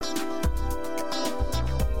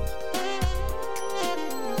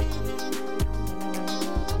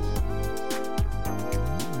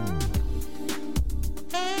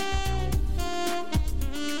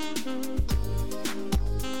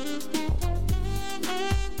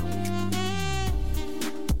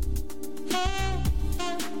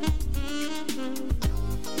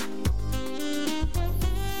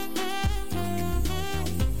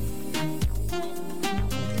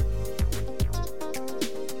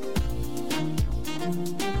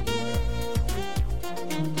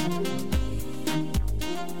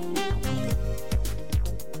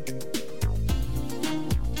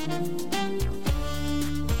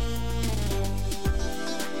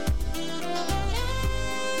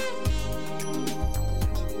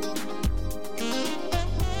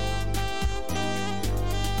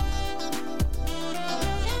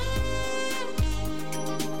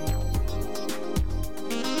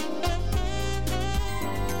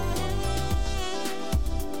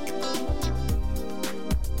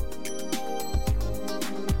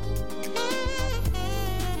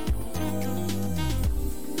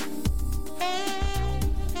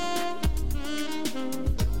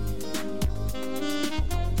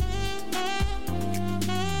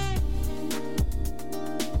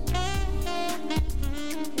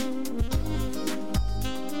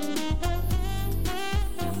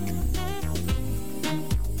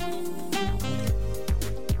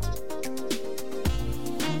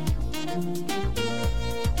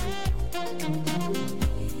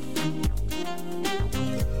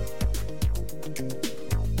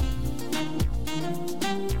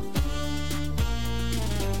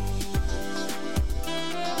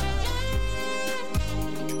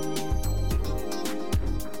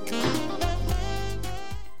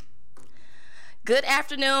Good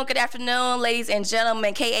afternoon, ladies and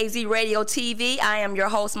gentlemen. KAZ Radio TV. I am your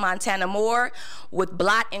host, Montana Moore, with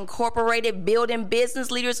Blot Incorporated, building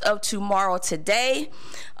business leaders of tomorrow today.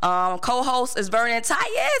 Co-host is Vernon Tyus.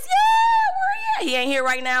 Yeah, where he at? He ain't here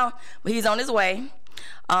right now, but he's on his way.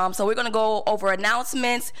 So we're going to go over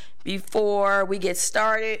announcements before we get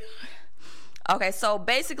started. Okay, so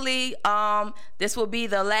basically, this will be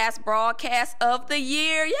the last broadcast of the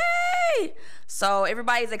year. Yay! So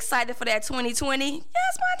everybody's excited for that 2020. Yes,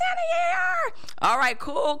 Montana, yeah! All right,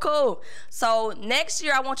 cool. So next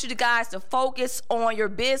year, I want you guys to focus on your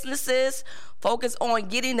businesses, focus on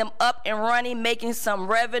getting them up and running, making some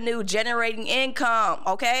revenue, generating income,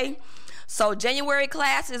 okay? So January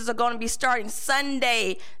classes are going to be starting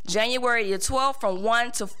Sunday, January the 12th from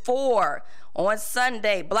 1 to 4 on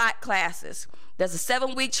Sunday, block classes. There's a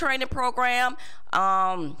 7-week training program.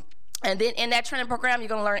 And then in that training program, you're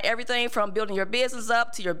going to learn everything from building your business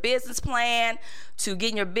up to your business plan, to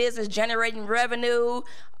getting your business generating revenue,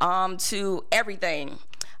 to everything.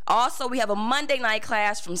 Also, we have a Monday night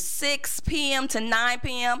class from 6 p.m. to 9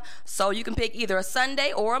 p.m. So you can pick either a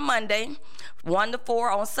Sunday or a Monday, 1 to 4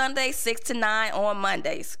 on Sunday, 6 to 9 on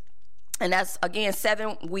Mondays. And that's, again,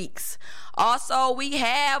 7 weeks. Also, we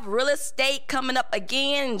have real estate coming up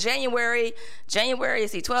again in January, 12,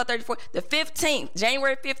 34, the 15th,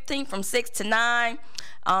 January 15th from 6 to 9.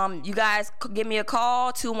 You guys give me a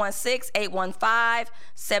call,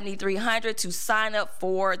 216-815-7300 to sign up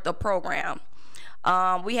for the program.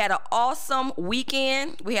 We had an awesome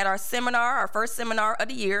weekend. We had our first seminar of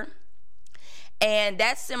the year. And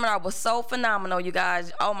that seminar was so phenomenal, you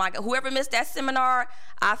guys. Oh, my God. Whoever missed that seminar,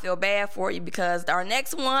 I feel bad for you because our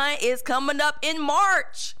next one is coming up in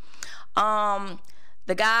March.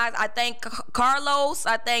 The guys, I thank Carlos.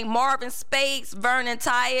 I thank Marvin Spates, Vernon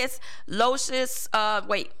Tyus, Lucius,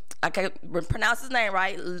 I can't pronounce his name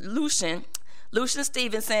right, Lucian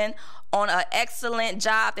Stevenson, on an excellent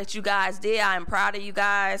job that you guys did. I am proud of you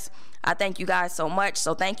guys. I thank you guys so much.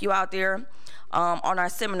 So thank you out there. On our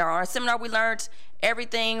seminar. On our seminar, we learned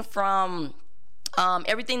everything from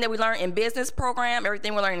everything that we learned in business program,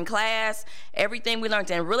 everything we learned in class, everything we learned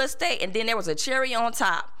in real estate, and then there was a cherry on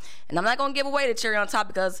top. And I'm not going to give away the cherry on top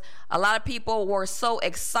because a lot of people were so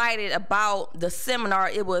excited about the seminar.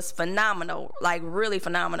 It was phenomenal, like really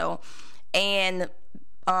phenomenal. And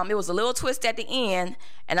it was a little twist at the end,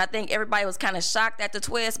 and I think everybody was kind of shocked at the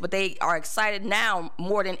twist, but they are excited now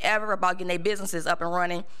more than ever about getting their businesses up and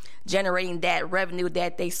running, generating that revenue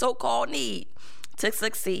that they so-called need to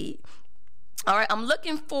succeed. All right, I'm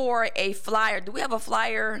looking for a flyer. Do we have a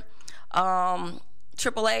flyer?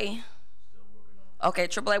 AAA? Okay,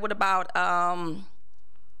 AAA. What about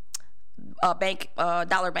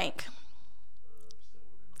Dollar Bank?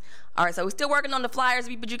 All right, so we're still working on the flyers,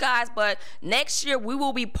 you guys, but next year we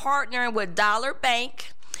will be partnering with Dollar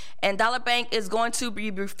Bank, and Dollar Bank is going to be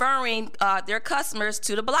referring their customers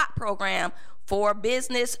to the Block program for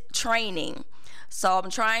business training. So I'm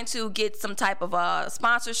trying to get some type of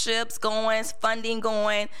sponsorships going, funding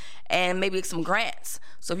going, and maybe some grants.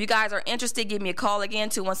 So if you guys are interested, give me a call again,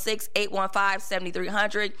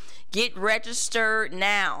 216-815-7300. Get registered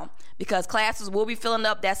now because classes will be filling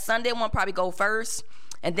up. That Sunday one probably go first.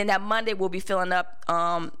 And then that Monday will be filling up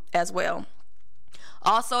as well.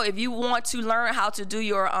 Also, if you want to learn how to do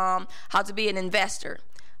your how to be an investor,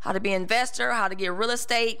 how to get real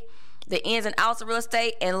estate, the ins and outs of real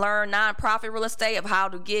estate, and learn nonprofit real estate, of how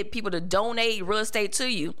to get people to donate real estate to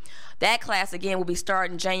you, that class again will be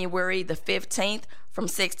starting January the 15th from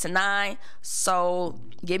 6 to 9. So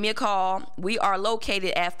give me a call. We are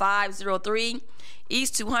located at 503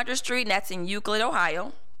 East 200th Street, and that's in Euclid,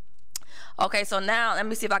 Ohio. Okay, so now let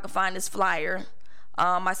me see if I can find this flyer.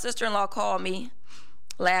 My sister-in-law called me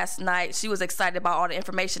last night. She was excited about all the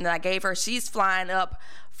information that I gave her. She's flying up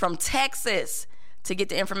from Texas to get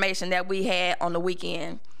the information that we had on the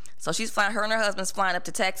weekend. So she's flying. Her and her husband's flying up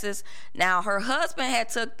to Texas. Now, her husband had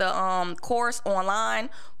took the course online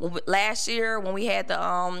last year when we had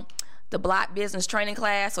the Block Business Training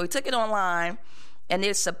class. So he took it online, and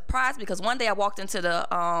it surprised me because one day I walked into the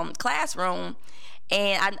classroom,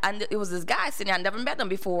 and it was this guy sitting there. I never met him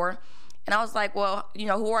before. And I was like, well,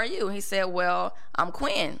 who are you? And he said, well, I'm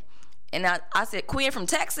Quinn. And I said, Quinn from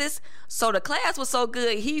Texas? So the class was so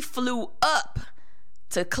good, he flew up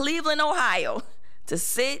to Cleveland, Ohio to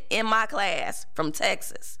sit in my class from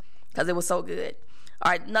Texas because it was so good.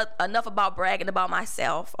 All right, enough about bragging about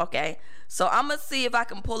myself, okay? So I'm going to see if I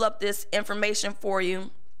can pull up this information for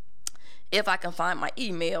you, if I can find my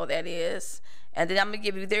email, that is. And then I'm going to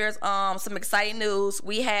give you, there's some exciting news.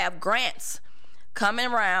 We have grants coming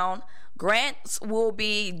around. Grants will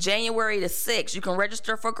be January the 6th. You can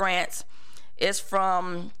register for grants. is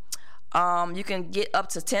from you can get up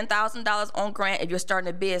to $10,000 on grant if you're starting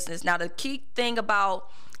a business. Now, the key thing about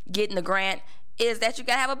getting the grant is that you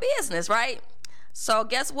got to have a business, right? So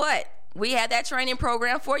guess what? We have that training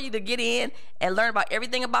program for you to get in and learn about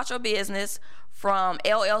everything about your business, from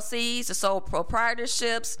LLCs to sole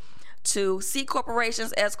proprietorships to C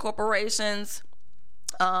corporations, S corporations,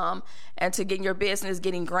 and to getting your business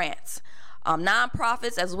getting grants.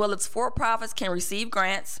 Nonprofits as well as for-profits can receive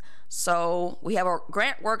grants. So we have a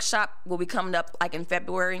grant workshop will be coming up like in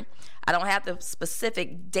February. I don't have the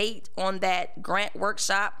specific date on that grant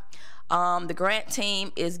workshop. The grant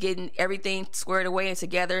team is getting everything squared away and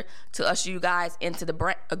together to usher you guys into the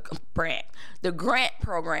grant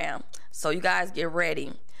program. So you guys get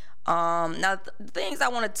ready. Now, the things I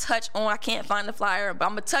want to touch on, I can't find the flyer, but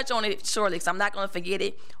I'm going to touch on it shortly because I'm not going to forget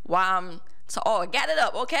it while I got it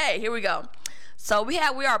up. Okay, here we go. So we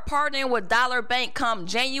are partnering with Dollar Bank come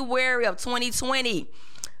January of 2020.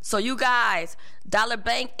 So you guys, Dollar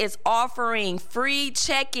Bank is offering free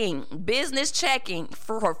checking, business checking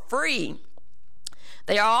for free.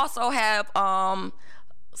 They also have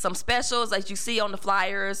some specials like you see on the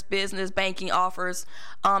flyers, business banking offers.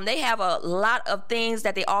 They have a lot of things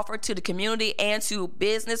that they offer to the community and to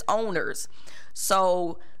business owners.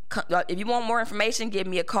 So if you want more information, give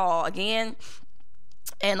me a call again.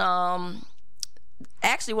 And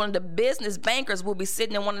actually, one of the business bankers will be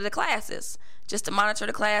sitting in one of the classes just to monitor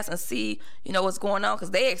the class and see, what's going on,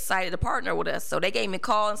 because they're excited to partner with us. So they gave me a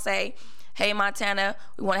call and say, hey, Montana,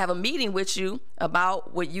 we want to have a meeting with you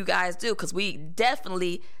about what you guys do, because we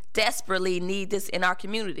desperately need this in our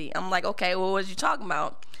community. I'm like, okay, well, what are you talking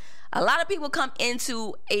about? A lot of people come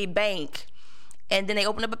into a bank and then they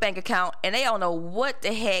open up a bank account and they don't know what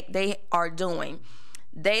the heck they are doing.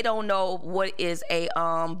 They don't know what is they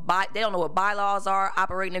don't know what bylaws are,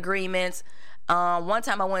 operating agreements. One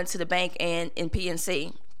time I went to the bank in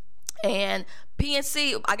PNC, and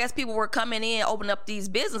PNC, I guess people were coming in, opening up these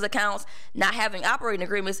business accounts, not having operating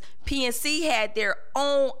agreements. PNC had their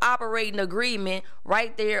own operating agreement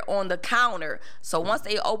right there on the counter. So once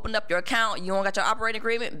they opened up your account, you don't got your operating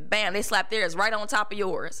agreement, bam, they slap theirs right on top of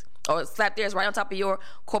yours, or slap theirs right on top of your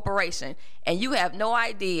corporation. And you have no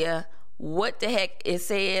idea what the heck it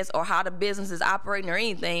says or how the business is operating or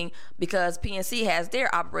anything, because PNC has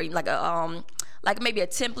their operating, like maybe a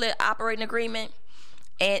template operating agreement.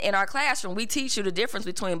 And in our classroom, we teach you the difference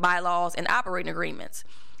between bylaws and operating agreements.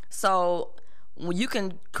 So when you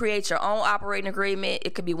can create your own operating agreement,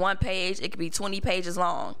 it could be 1 page, it could be 20 pages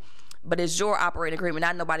long, but it's your operating agreement,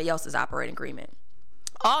 not nobody else's operating agreement.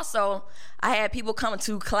 Also, I had people come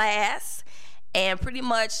to class and pretty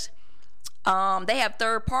much they have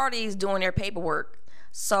third parties doing their paperwork.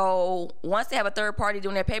 So once they have a third party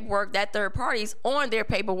doing their paperwork, that third party's on their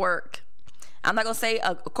paperwork. I'm not going to say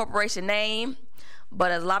a corporation name,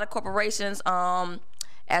 but a lot of corporations,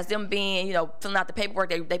 as them being, filling out the paperwork,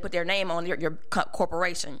 they put their name on your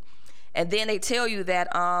corporation. And then they tell you that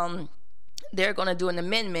they're going to do an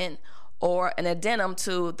amendment or an addendum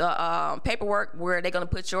to the paperwork where they're going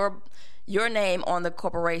to put your name on the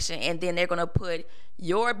corporation, and then they're going to put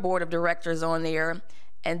your board of directors on there,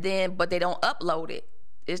 but they don't upload it.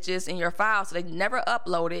 It's just in your file, so they never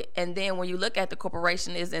upload it. And then when you look at the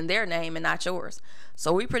corporation, is in their name and not yours.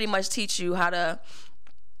 So we pretty much teach you how to,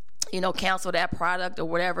 cancel that product or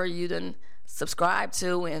whatever you done subscribe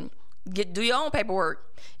to, and do your own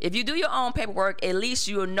paperwork. If you do your own paperwork, at least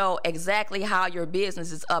you'll know exactly how your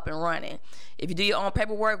business is up and running. If you do your own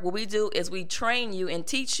paperwork, what we do is we train you and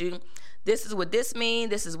teach you, this is what this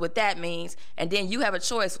means, this is what that means, and then you have a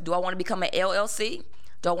choice. Do I want to become an LLC?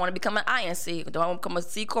 Do I want to become an INC? Do I want to become a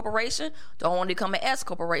C corporation? Do I want to become an S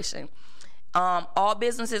corporation? All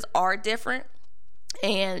businesses are different,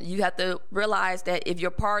 and you have to realize that if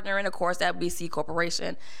you're partnering, of course, that would be C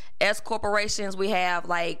corporation. S corporations, we have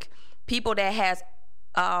like people that has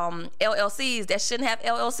LLCs that shouldn't have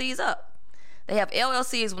LLCs up. They have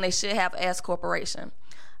LLCs when they should have S corporation,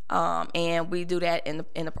 and we do that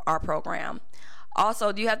in our program.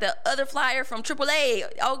 Also, do you have the other flyer from AAA?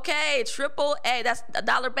 Okay, AAA, that's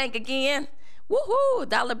Dollar Bank again. Woohoo,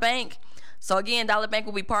 Dollar Bank. So again, Dollar Bank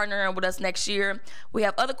will be partnering with us next year. We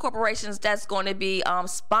have other corporations that's going to be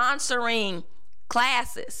sponsoring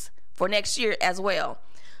classes for next year as well.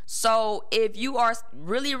 So if you are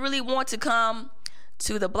really want to come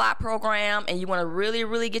to the block program and you want to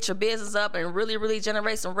really get your business up and really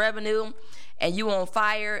generate some revenue, and you on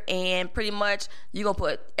fire, and pretty much you're going to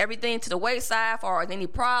put everything to the wayside for any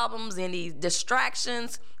problems, any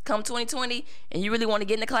distractions come 2020, and you really want to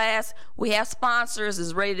get in the class, we have sponsors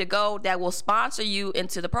is ready to go that will sponsor you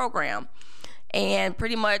into the program. And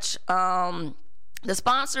pretty much The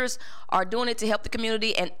sponsors are doing it to help the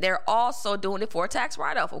community, and they're also doing it for a tax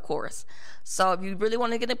write-off, of course. So if you really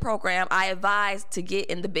want to get in the program, I advise to get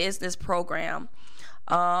in the business program.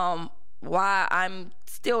 While I'm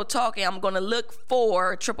still talking, I'm going to look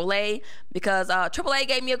for AAA because AAA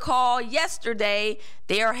gave me a call yesterday.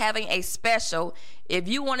 They are having a special. If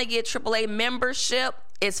you want to get AAA membership,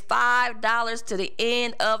 it's $5 to the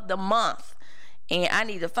end of the month. And I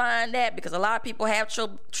need to find that because a lot of people have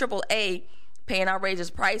AAA paying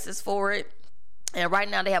outrageous prices for it. And right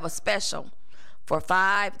now they have a special for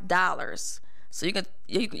 $5. So you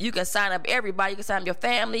can sign up everybody. You can sign up your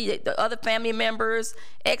family, the other family members,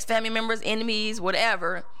 ex-family members, enemies,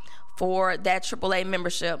 whatever, for that AAA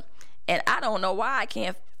membership. And I don't know why I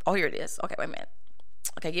can't. Oh, here it is. Okay, wait a minute.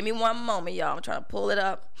 Okay, give me one moment, y'all. I'm trying to pull it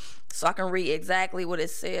up so I can read exactly what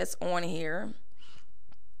it says on here.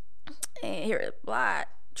 And here it is,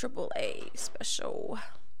 AAA special.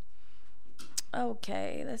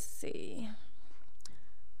 Okay, let's see.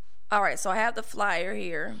 All right, so I have the flyer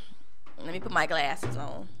here. Let me put my glasses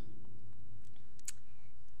on.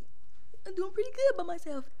 I'm doing pretty good by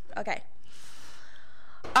myself. Okay.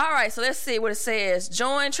 All right, so let's see what it says.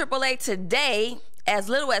 Join AAA today as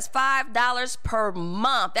little as $5 per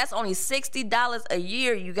month. That's only $60 a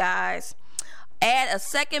year, you guys. Add a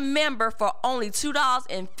second member for only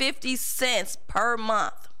 $2.50 per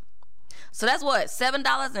month. So that's what,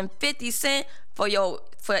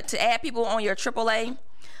 $7.50 to add people on your AAA.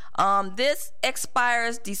 This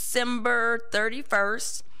expires December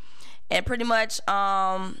 31st, and pretty much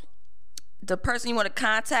the person you want to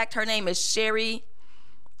contact, her name is Sherry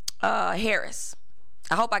Harris.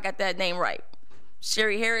 I hope I got that name right.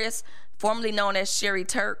 Sherry Harris, formerly known as Sherry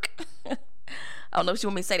Turk. I don't know if she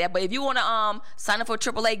want me to say that, but if you want to sign up for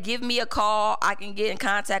AAA, give me a call. I can get in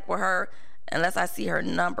contact with her unless I see her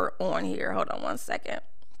number on here. Hold on one second.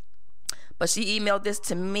 But she emailed this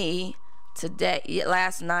to me today,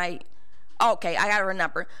 last night. Okay, I got her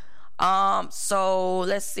number. So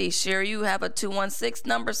let's see, Sherry, you have a 216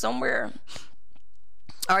 number somewhere.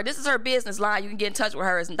 All right, this is her business line. You can get in touch with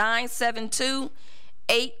her. It's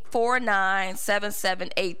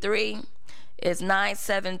 972-849-7783. It's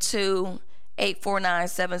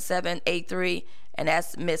 972-849-7783, and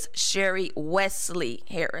that's Miss Sherry Wesley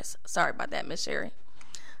Harris. Sorry about that, Miss Sherry.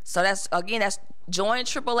 So that's join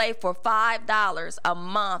AAA for $5 a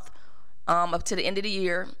month. Up to the end of the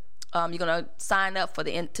year. You're gonna sign up to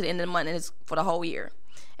the end of the month, and it's for the whole year.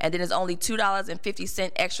 And then it's only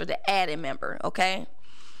 $2.50 extra to add a member, okay?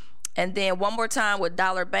 And then one more time with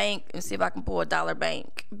Dollar Bank. Let's see if I can pull a Dollar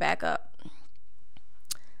Bank back up.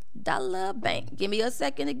 Dollar Bank. Give me a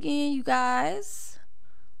second again, you guys.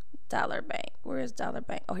 Dollar Bank. Where is Dollar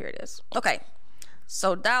Bank? Oh, here it is. Okay.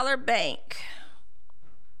 So Dollar Bank.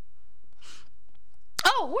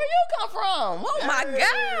 Oh, where you come from? Oh, my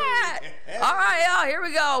God. All right, y'all, here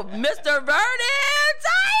we go. Mr. Vernon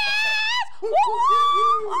Tyus.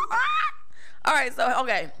 All right, so,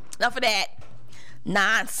 okay, enough of that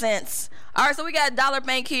nonsense. All right, so we got Dollar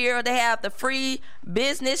Bank here. They have the free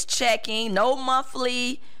business checking, no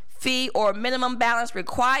monthly fee or minimum balance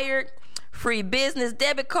required, free business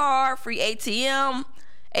debit card, free ATMs,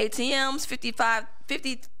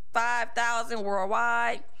 55,000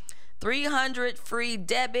 worldwide. 300 free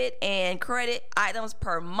debit and credit items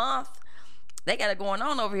per month. They got it going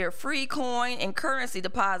on over here. Free coin and currency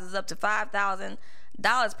deposits up to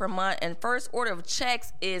 $5,000 per month, and first order of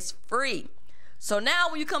checks is free. So now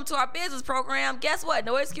when you come to our business program, guess what?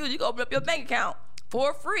 No excuse. You can open up your bank account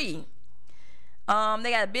for free.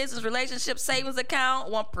 They got a business relationship savings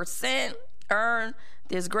account, 1%. Earn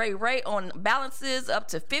this great rate on balances up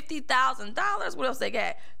to $50,000. What else they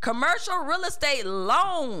got? Commercial real estate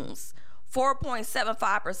loans,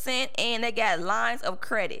 4.75%, and they got lines of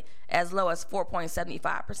credit as low as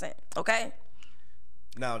 4.75%. Okay.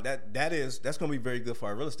 Now that's going to be very good for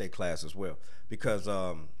our real estate class as well, because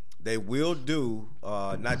they will do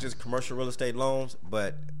not just commercial real estate loans,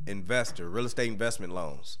 but real estate investment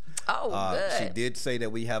loans. Oh, good. She did say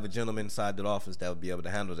that we have a gentleman inside the office that would be able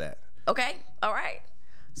to handle that. Okay. All right.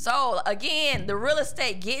 So again,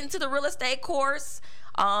 get into the real estate course.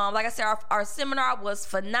 Like I said, our seminar was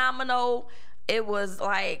phenomenal. It was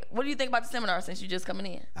like, what do you think about the seminar since you just coming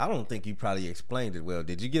in? I don't think you probably explained it well.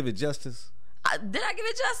 Did you give it justice? Did I give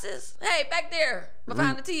it justice? Hey, back there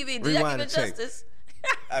behind the TV, did I give it justice?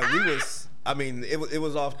 It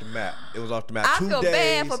was off the map. It was off the map. I feel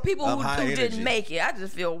bad for people who didn't make it. I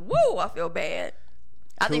just feel, I feel bad.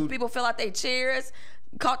 I think people fell out their chairs,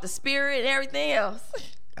 caught the spirit and everything else.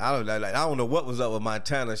 I don't know what was up with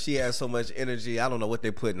Montana. She had so much energy. I don't know what they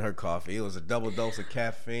put in her coffee. It was a double dose of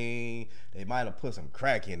caffeine. They might have put some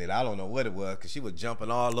crack in it. I don't know what it was because she was jumping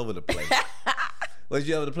all over the place. Was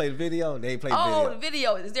you able to play the video? They ain't played the video. Oh, the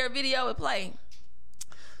video. Is there a video to play?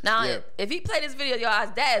 Now, if he played this video,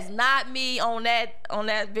 y'all, that is not me on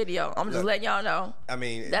that video. I'm just letting y'all know. I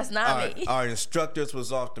mean, that's not me. Our instructors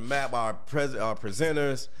was off the map. Our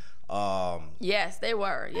presenters. Yes, they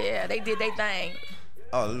were. Yeah, they did their thing.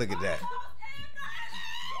 Oh, look at that.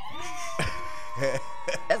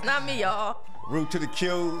 That's not me, y'all. Root to the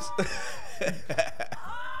Q's.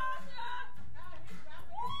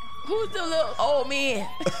 Who's the little old man?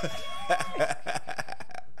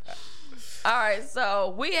 All right,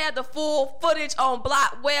 so we had the full footage on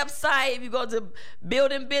Block website. If you go to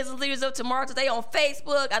Building Business Leaders of Tomorrow Today on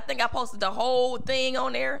Facebook, I think I posted the whole thing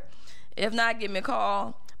on there. If not, give me a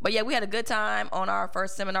call. But yeah, we had a good time on our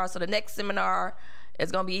first seminar. So the next seminar is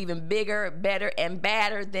going to be even bigger, better, and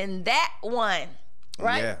badder than that one.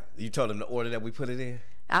 Right? Yeah. You told them the order that we put it in?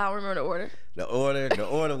 I don't remember the order. The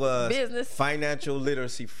order was business, financial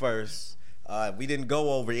literacy first. We didn't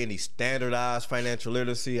go over any standardized financial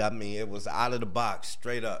literacy. I mean, it was out of the box,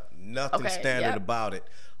 straight up. Nothing standard about it.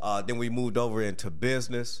 Then we moved over into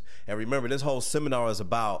business. And remember, this whole seminar is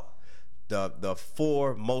about the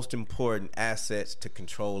 4 most important assets to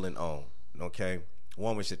control and own. Okay?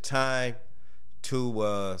 1 was your time. 2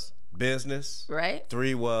 was business. Right.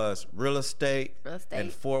 3 was real estate.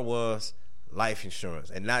 And 4 was life insurance,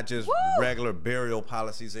 and not just regular burial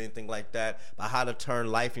policies or anything like that, but how to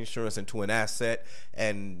turn life insurance into an asset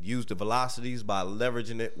and use the velocities by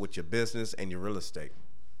leveraging it with your business and your real estate.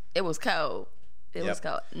 It was cold. It was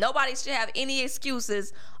cold. Nobody should have any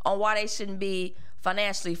excuses on why they shouldn't be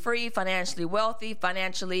financially free, financially wealthy,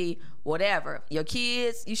 financially whatever. Your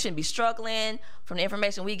kids, you shouldn't be struggling from the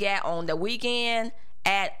information we got on the weekend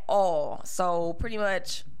at all. So pretty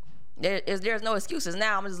much there's no excuses.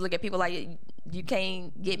 Now I'm just looking at people like, you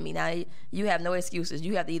can't get me. Now you have no excuses.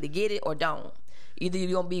 You have to either get it or don't. Either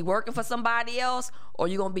you're going to be working for somebody else or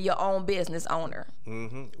you're going to be your own business owner.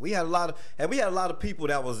 Mm-hmm. We had a lot of people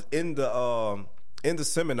that was in the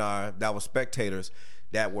seminar that were spectators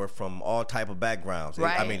that were from all type of backgrounds.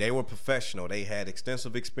 Right. I mean, they were professional. They had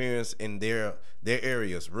extensive experience in their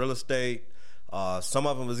areas, real estate. Some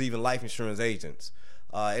of them was even life insurance agents.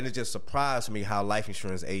 And it just surprised me how life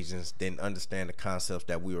insurance agents didn't understand the concepts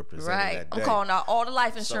that we were presenting that day. I'm calling out all the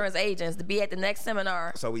life insurance agents to be at the next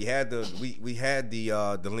seminar. So we had the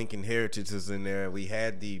Lincoln Heritages in there. We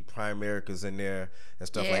had the Primericas in there and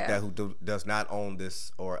stuff like that who does not own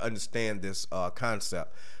this or understand this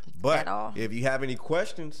concept. But if you have any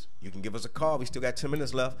questions, you can give us a call. We still got 10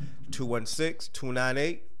 minutes left.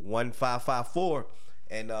 216-298-1554.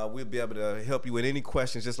 And we'll be able to help you with any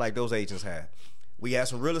questions just like those agents had. We had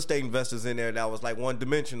some real estate investors in there that was like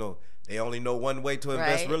one-dimensional. They only know one way to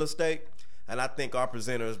invest real estate. And I think our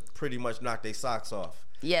presenters pretty much knocked their socks off.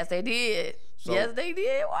 Yes, they did. Yes, they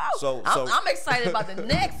did. Wow. I'm excited about the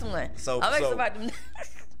next one. I'm excited about the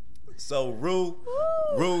next. So, Rue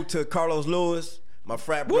to Carlos Lewis, my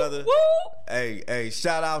frat brother. Hey,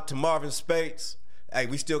 shout out to Marvin Spates. Hey,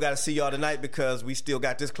 we still got to see y'all tonight because we still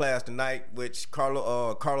got this class tonight, which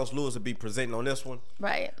Carlos Lewis will be presenting on this one.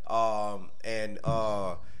 Right. And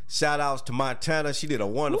shout outs to Montana. She did a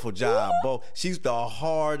wonderful job. She's the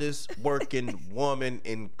hardest working woman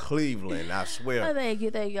in Cleveland, I swear. Thank you.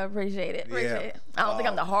 I appreciate it. I don't think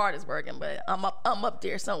I'm the hardest working, but I'm up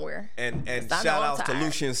there somewhere. And shout outs to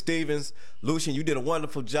Lucian Stevens. Lucian, you did a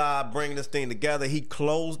wonderful job bringing this thing together. He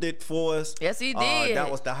closed it for us. Yes, he did. That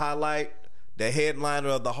was the highlight. The headliner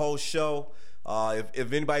of the whole show.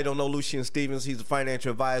 If anybody don't know Lucian Stevens, he's a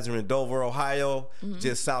financial advisor in Dover, Ohio,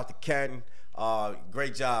 just south of Canton.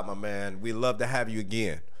 Great job, my man. We'd love to have you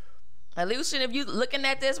again. Lucian, if you looking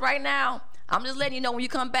at this right now, I'm just letting you know when you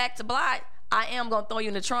come back to Block, I am going to throw you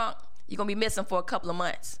in the trunk. You're going to be missing for a couple of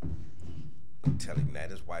months. I'm telling you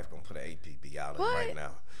that his wife going to put an APB out of right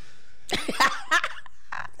now.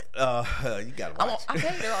 You got to watch. I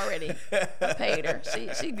paid her already. I paid her.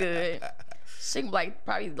 She good. She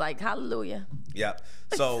probably hallelujah. Yeah.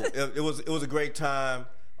 So it was a great time,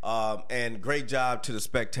 and great job to the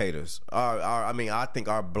spectators. I think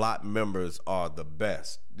our Block members are the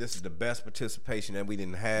best. This is the best participation that we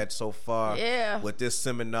didn't had so far. With this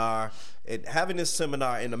seminar, having this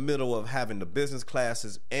seminar in the middle of having the business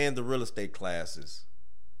classes and the real estate classes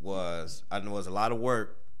was a lot of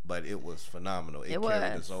work, but it was phenomenal. It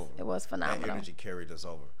carried us over. It was phenomenal. That energy carried us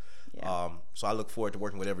over. Yeah. So I look forward to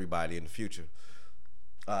working with everybody in the future.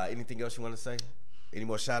 Anything else you want to say? Any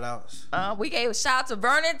more shout outs? We gave a shout out to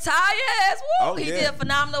Vernon Tyers. Woo! He did a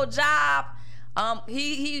phenomenal job.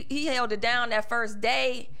 He held it down that first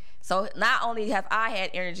day. So not only have I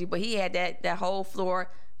had energy, but he had that whole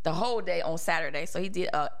floor the whole day on Saturday. So he did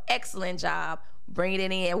an excellent job bringing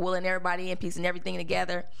it in, willing everybody in, piecing everything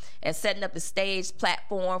together, and setting up the stage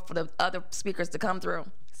platform for the other speakers to come through.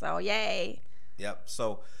 So yay. Yep.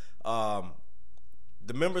 So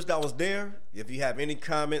the members that was there, if you have any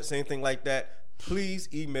comments, anything like that, please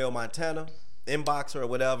email Montana, inbox her or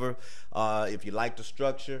whatever. If you like the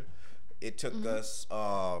structure. It took us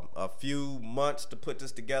a few months to put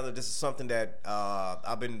this together. This is something that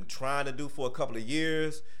I've been trying to do for a couple of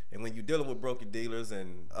years. And when you're dealing with broker dealers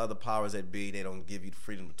and other powers that be, they don't give you the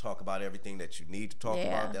freedom to talk about everything that you need to talk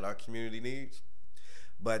about that our community needs.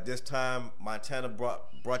 But this time, Montana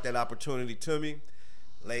brought that opportunity to me,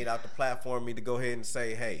 laid out the platform for me to go ahead and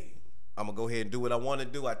say, hey, I'm going to go ahead and do what I want to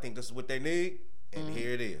do. I think this is what they need. And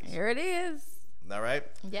here it is. Here it is. All right?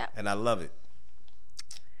 Yeah. And I love it.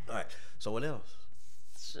 All right. So what else?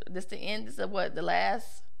 This the end. This is what, the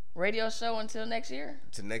last radio show until next year?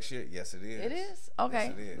 To next year? Yes, it is. It is?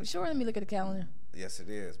 Okay. Yes, it is. Sure, let me look at the calendar. Yes, it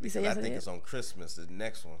is. Because yes, I think it's on Christmas, the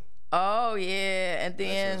next one. Oh, yeah. And then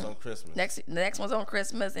next one's on Christmas. The next one's on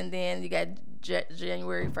Christmas, and then you got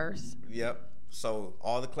January 1st. Yep. So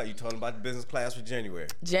all the class, you talking about the business class for January.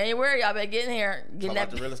 Y'all better get in here. Talk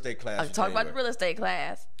about the real estate class. Talk about the real estate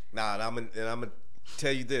class. Nah, and I'm gonna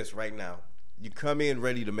tell you this right now. You come in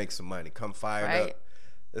ready to make some money. Come fired up.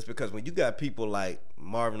 It's because when you got people like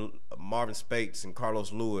Marvin Spates and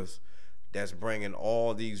Carlos Lewis that's bringing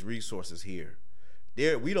all these resources here,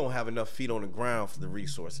 we don't have enough feet on the ground for the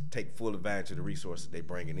resource to take full advantage of the resources they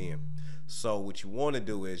bringing in. So what you want to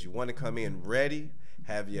do is you want to come in ready,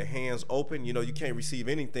 have your hands open. You know, you can't receive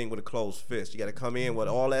anything with a closed fist. You got to come in with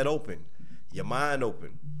all that open, your mind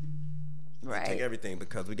open. Right. Take everything,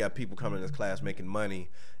 because we got people coming in this class making money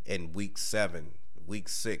in week 7, week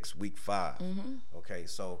 6, week 5. Okay,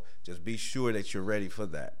 so just be sure that you're ready for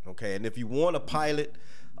that. Okay, and if you want a pilot,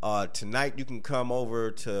 tonight you can come over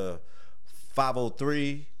to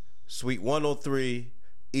 503 Suite 103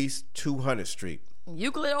 East 200th Street,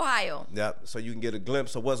 Euclid, Ohio. Yep. So you can get a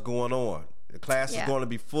glimpse of what's going on. The class is going to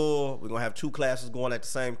be full. We're going to have 2 classes going at the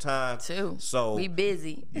same time. 2. So we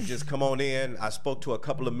busy. You just come on in. I spoke to a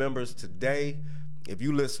couple of members today. If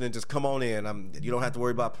you listening, just come on in. You don't have to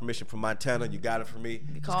worry about permission from Montana. You got it from me.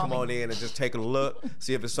 Just come on in and just take a look.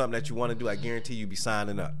 See if it's something that you want to do. I guarantee you'll be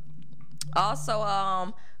signing up.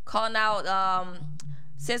 Also, calling out,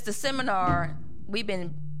 since the seminar, we've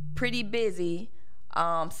been pretty busy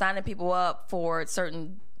signing people up for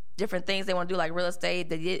certain different things they want to do, like real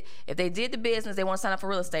estate. If they did the business, they want to sign up for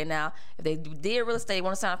real estate now. If they did real estate, they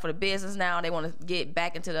want to sign up for the business now. They want to get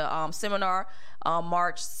back into the seminar.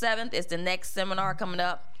 March 7th is the next seminar coming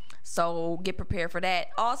up, so get prepared for that.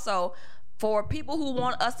 Also, for people who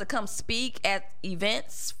want us to come speak at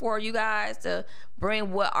events for you guys, to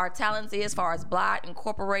bring what our talents is as far as Blot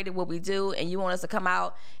Incorporated, what we do, and you want us to come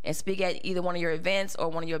out and speak at either one of your events or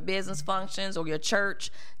one of your business functions or your church,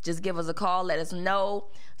 just give us a call, let us know,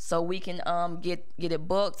 so we can get it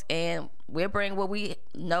booked, and we'll bring what we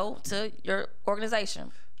know to your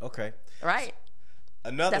organization. Okay. Right?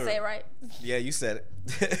 Did I say it right? Yeah, you said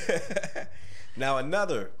it. Now,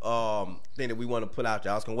 another thing that we want to put out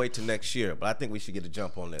there, I was going to wait till next year, but I think we should get a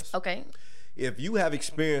jump on this. Okay. If you have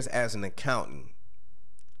experience as an accountant,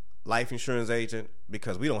 life insurance agent,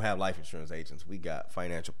 because we don't have life insurance agents, we got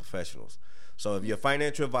financial professionals. So if you're a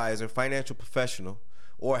financial advisor, financial professional,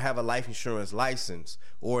 or have a life insurance license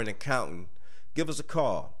or an accountant, give us a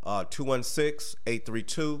call,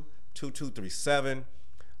 216-832-2237.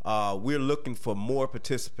 We're looking for more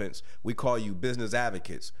participants. We call you business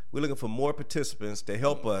advocates. We're looking for more participants to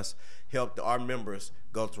help us help our members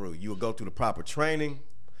go through. You'll go through the proper training.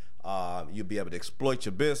 You'll be able to exploit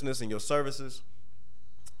your business and your services.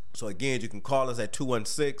 So again, you can call us at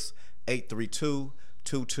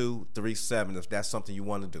 216-832-2237 if that's something you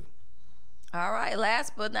want to do. All right,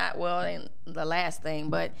 last but not, well, ain't the last thing,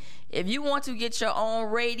 but if you want to get your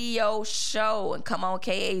own radio show and come on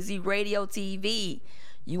KAZ Radio TV,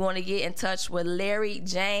 you want to get in touch with Larry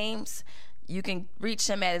James, you can reach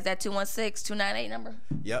him at, is that 216-298 number?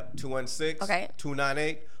 Yep,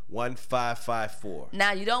 216-298-1554.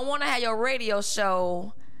 Now, you don't want to have your radio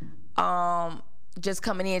show just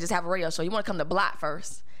coming in, just have a radio show. You want to come to Blot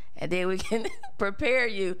first, and then we can prepare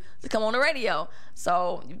you to come on the radio.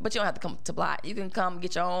 So, but you don't have to come to Blot. You can come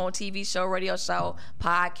get your own TV show, radio show,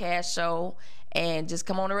 podcast show, and just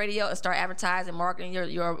come on the radio and start advertising, marketing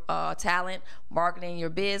your talent, marketing your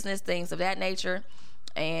business, things of that nature.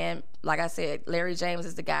 And like I said, Larry James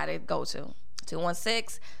is the guy to go to.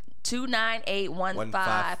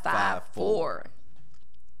 216-298-1554.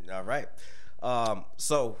 All right.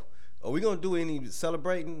 So, are we gonna do any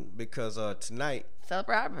celebrating? Because tonight.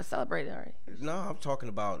 I've celebrated already. No, I'm talking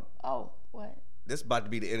about. Oh, what? This is about to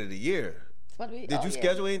be the end of the year. It's about to be, Did you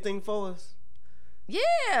schedule anything for us?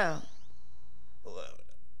 Yeah.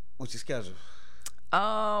 What's your schedule?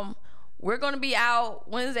 We're gonna be out.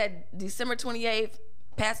 When is that? December 28th.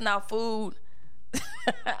 Passing out food.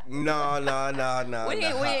 No.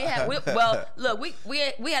 Well, look,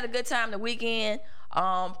 we had a good time the weekend.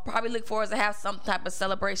 Probably look forward to have some type of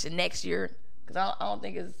celebration next year. Cause I don't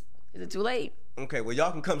think is it too late? Okay, well,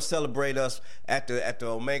 y'all can come celebrate us at the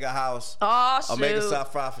Omega House. Oh, shoot. Omega Psi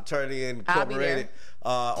Phi Fraternity Incorporated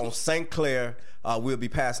on St. Clair. We'll be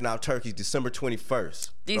passing out turkeys December 21st.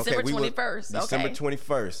 December 21st. December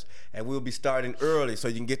 21st. And we'll be starting early so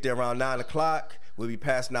you can get there around 9 o'clock. We'll be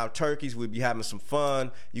passing out turkeys. We'll be having some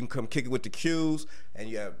fun. You can come kick it with the Qs. And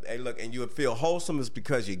you'll feel wholesome. It's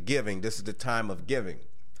because you're giving. This is the time of giving.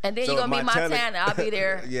 And then you're going to be Montana. I'll be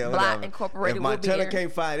there. Yeah, Block Incorporated. If Montana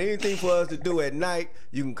can't find anything for us to do at night,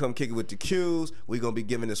 you can come kick it with the Qs. We're going to be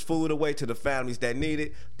giving this food away to the families that need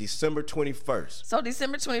it December 21st. So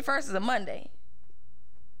December 21st is a Monday.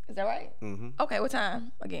 Is that right? Mm-hmm. Okay, what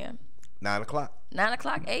time again? 9 o'clock. 9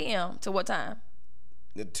 o'clock a.m. to what time?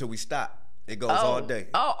 Until we stop. It goes all day.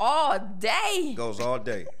 Oh, all day? It goes all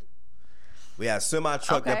day. We have a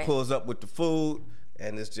semi-truck that pulls up with the food,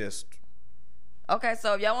 and it's just... Okay,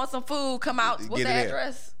 so if y'all want some food, come out. What's the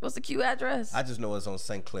address? What's the Q address? I just know it's on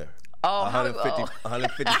St. Clair. Oh,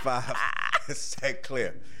 155 St.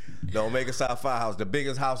 Clair. The Omega Psi Phi House, the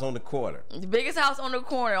biggest house on the corner. The biggest house on the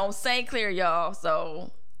corner on St. Clair, y'all.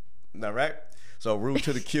 So... All right? So root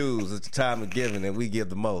to the Qs. It's the time of giving, and we give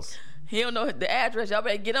the most. He don't know the address. Y'all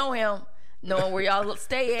better get on him, knowing where y'all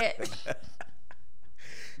stay at.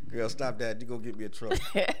 Girl, stop that. You're going to get me in trouble.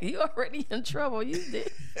 You already in trouble. You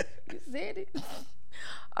did. You said it.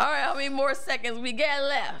 All right, how many more seconds we got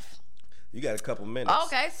left? You got a couple minutes.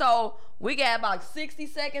 Okay, so we got about 60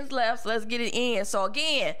 seconds left, so let's get it in. So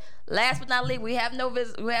again, last but not least, we have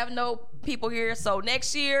no people here. So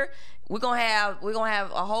next year, we're gonna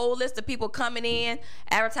have a whole list of people coming in,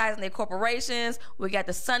 advertising their corporations. We got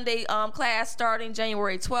the Sunday class starting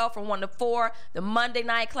January 12th from 1 to 4, the Monday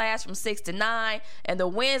night class from 6 to 9, and the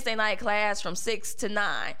Wednesday night class from 6 to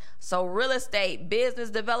 9. So real estate, business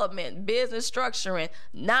development, business structuring,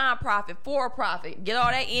 nonprofit, for-profit, get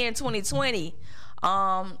all that in 2020. You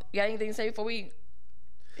got anything to say before we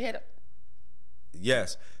hit up?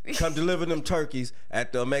 Yes. Come deliver them turkeys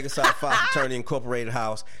at the Omega Psi Phi Fraternity Incorporated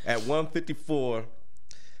House at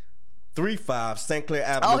 15435 St. Clair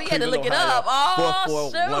Avenue. Oh, he had to look it up. Oh,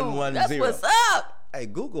 shoot. That's what's up. Hey,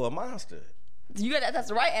 Google a monster. You got that's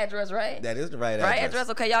the right address, right? That is the right address. Right address.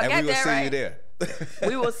 Okay, y'all got that right. And we will see you there.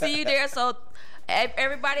 We will see you there. So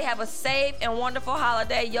everybody have a safe and wonderful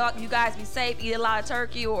holiday. You guys be safe. Eat a lot of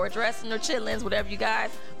turkey or dressing or chitlins, whatever you guys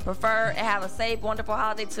prefer, and have a safe, wonderful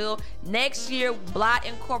holiday till next year. Blot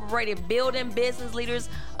Incorporated, building business leaders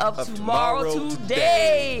of tomorrow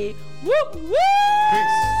today. Woo woo!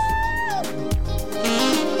 Peace.